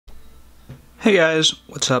Hey guys,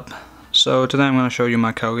 what's up? So today I'm going to show you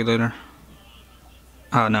my calculator.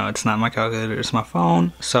 Oh no, it's not my calculator, it's my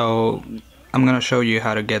phone. So I'm going to show you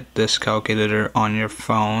how to get this calculator on your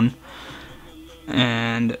phone.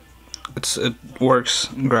 And it works,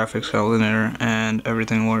 graphics calculator, and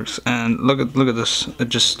everything works. And look at this, it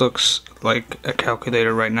just looks like a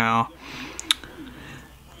calculator right now.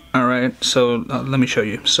 Alright, so let me show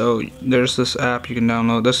you. So there's this app you can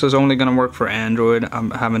download. This is only gonna work for Android.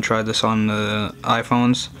 I haven't tried this on the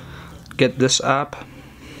iPhones. Get this app.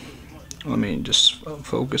 Let me just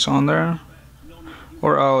focus on there.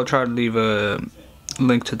 Or I'll try to leave a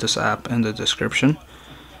link to this app in the description.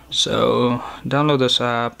 So download this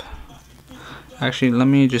app. Actually, let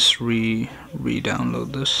me just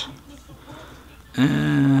re-download this.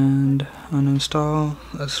 And uninstall.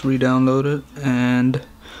 Let's re-download it and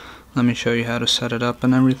let me show you how to set it up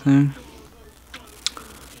and everything.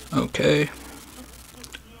 Okay,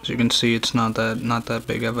 as you can see, it's not that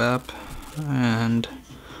big of an app, and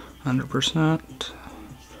 100%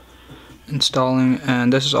 installing.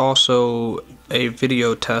 And this is also a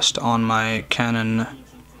video test on my Canon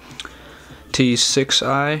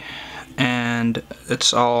T6i, and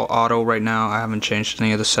it's all auto right now. I haven't changed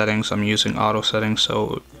any of the settings. I'm using auto settings.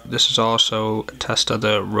 So this is also a test of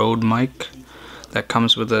the Rode mic that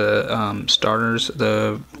comes with the starters,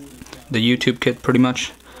 the YouTube kit, pretty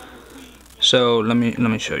much. So let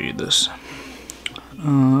me show you this.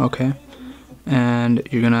 Okay, and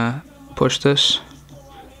you're gonna push this.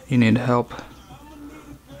 You need help,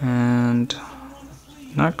 and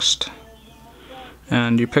next,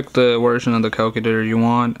 and you pick the version of the calculator you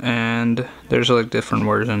want. And there's like different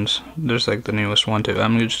versions. There's like the newest one too.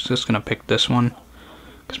 I'm just gonna pick this one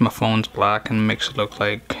because my phone's black and makes it look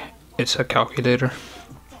like it's a calculator.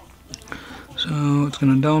 So it's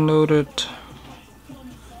gonna download it.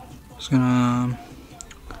 It's gonna,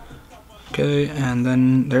 okay, and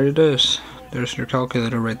then there it is. There's your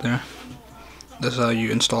calculator right there. This is how you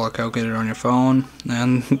install a calculator on your phone.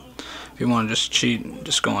 And if you want to just cheat,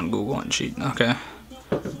 just go on Google and cheat. Okay.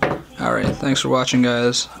 Alright, thanks for watching,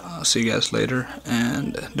 guys. I'll see you guys later,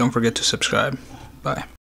 and don't forget to subscribe. Bye.